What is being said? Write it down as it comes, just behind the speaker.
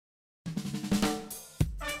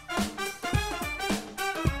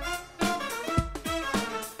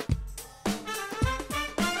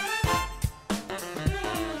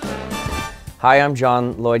Hi, I'm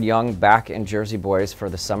Lloyd Young, back in Jersey Boys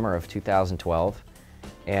for the summer of 2012,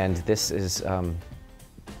 and this is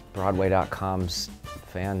Broadway.com's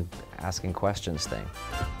fan asking questions thing.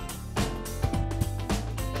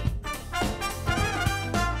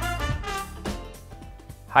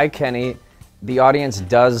 Hi, Kenny. The audience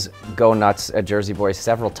does go nuts at Jersey Boys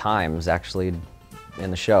several times, actually,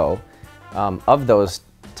 in the show. Of those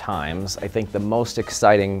times, I think the most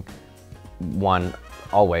exciting one,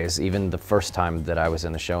 always, even the first time that I was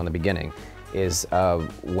in the show in the beginning, is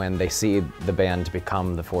when they see the band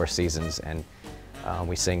become the Four Seasons and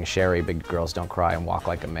we sing Sherry, Big Girls Don't Cry and Walk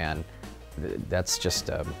Like a Man. That's just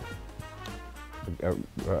a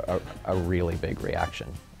really big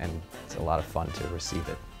reaction, and it's a lot of fun to receive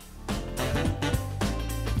it.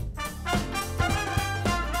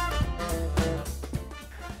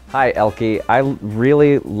 Hi, Elkie. I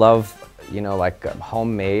really love, like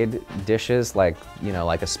homemade dishes, like,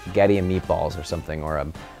 like a spaghetti and meatballs or something, or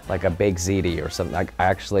like a baked ziti or something. I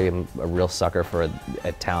actually am a real sucker for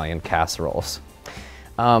Italian casseroles,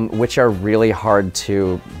 which are really hard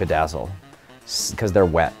to bedazzle because they're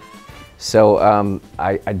wet. So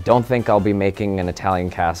I don't think I'll be making an Italian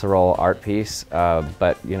casserole art piece,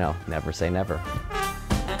 but never say never.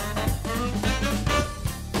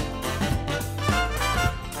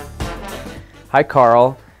 Hi,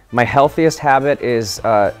 Carl. My healthiest habit is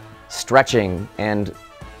stretching and,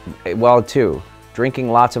 well,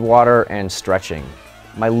 drinking lots of water and stretching.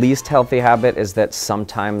 My least healthy habit is that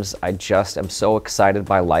sometimes I just am so excited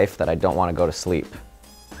by life that I don't want to go to sleep.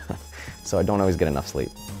 So I don't always get enough sleep.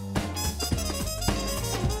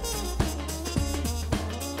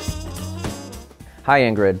 Hi,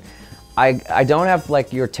 Ingrid. I don't have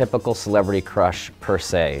like your typical celebrity crush per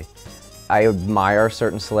se. I admire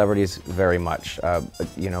certain celebrities very much.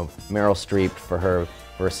 Meryl Streep for her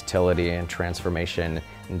versatility and transformation,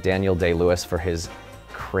 and Daniel Day-Lewis for his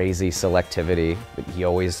crazy selectivity. He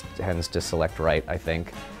always tends to select right, I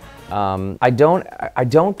think. I don't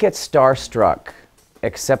get starstruck,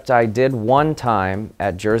 except I did one time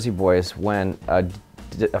at Jersey Boys when a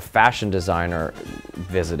fashion designer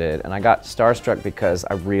visited, and I got starstruck because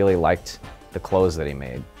I really liked the clothes that he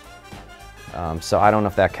made. So I don't know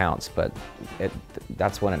if that counts, but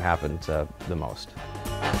that's when it happened the most.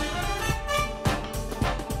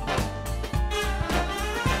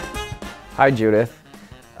 Hi, Judith.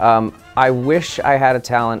 I wish I had a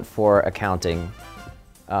talent for accounting,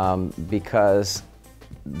 because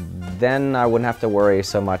then I wouldn't have to worry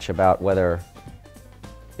so much about whether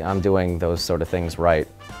I'm doing those sort of things right.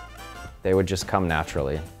 They would just come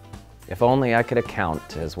naturally. If only I could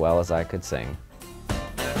account as well as I could sing.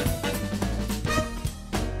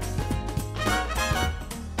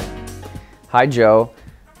 Hi, Joe.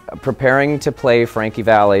 Preparing to play Frankie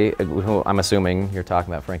Valli, who I'm assuming you're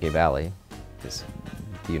talking about Frankie Valli, his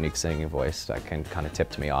unique singing voice. That kind of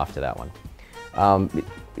tipped me off to that one.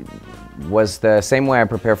 Was the same way I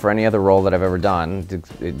prepare for any other role that I've ever done.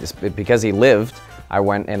 Because he lived, I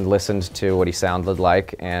went and listened to what he sounded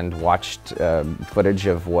like and watched footage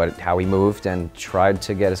of how he moved and tried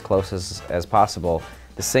to get as close as possible.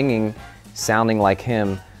 The singing, sounding like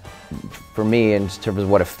him, for me, in terms of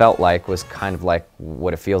what it felt like, was kind of like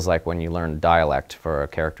what it feels like when you learn dialect for a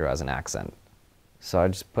character as an accent. So I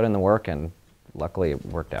just put in the work, and luckily it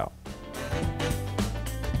worked out.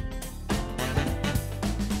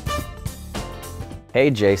 Hey,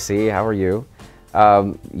 JC, how are you?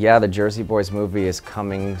 Yeah, the Jersey Boys movie is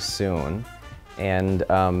coming soon, and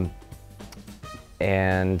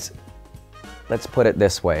let's put it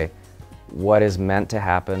this way: what is meant to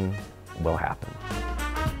happen will happen.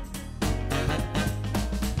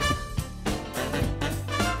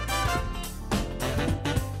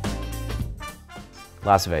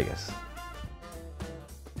 Las Vegas.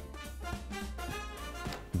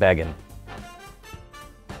 Begging.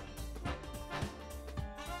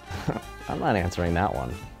 I'm not answering that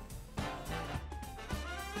one.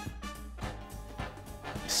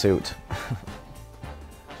 Suit.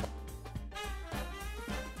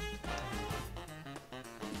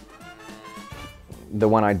 The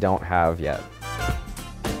one I don't have yet.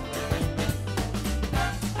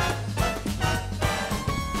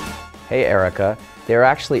 Hey, Erica. There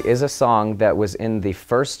actually is a song that was in the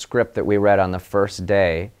first script that we read on the first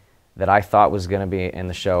day that I thought was going to be in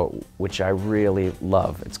the show, which I really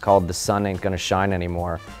love. It's called "The Sun Ain't Gonna Shine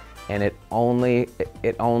Anymore," and it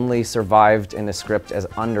only survived in the script as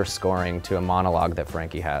underscoring to a monologue that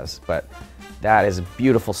Frankie has. But that is a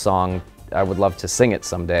beautiful song. I would love to sing it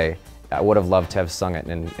someday. I would have loved to have sung it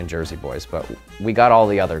in Jersey Boys, but we got all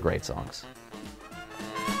the other great songs.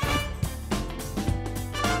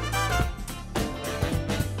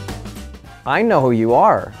 I know who you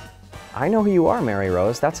are. I know who you are, Mary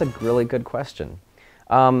Rose. That's a really good question.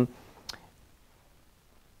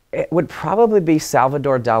 It would probably be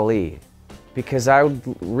Salvador Dali, because I would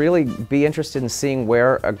really be interested in seeing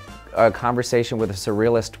where a conversation with a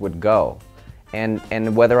surrealist would go,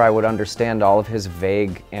 and whether I would understand all of his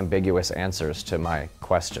vague, ambiguous answers to my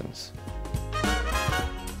questions.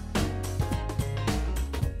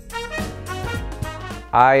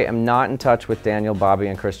 I am not in touch with Daniel, Bobby,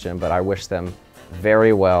 and Christian, but I wish them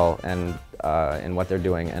very well and in what they're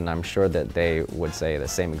doing, and I'm sure that they would say the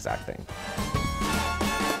same exact thing.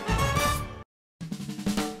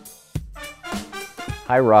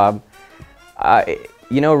 Hi, Rob.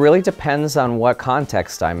 You know, it really depends on what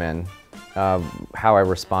context I'm in, how I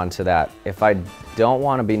respond to that. If I don't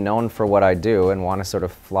want to be known for what I do and want to sort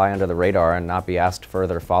of fly under the radar and not be asked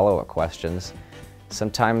further follow-up questions,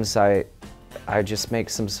 sometimes I just make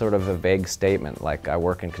some sort of a vague statement, like I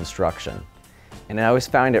work in construction. And I always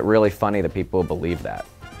find it really funny that people believe that.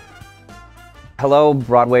 Hello,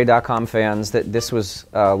 Broadway.com fans. This was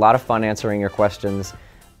a lot of fun answering your questions.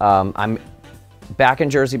 I'm back in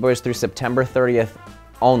Jersey Boys through September 30th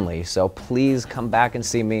only, so please come back and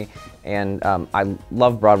see me. And I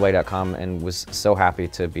love Broadway.com and was so happy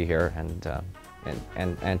to be here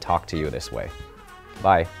and talk to you this way.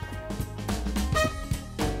 Bye.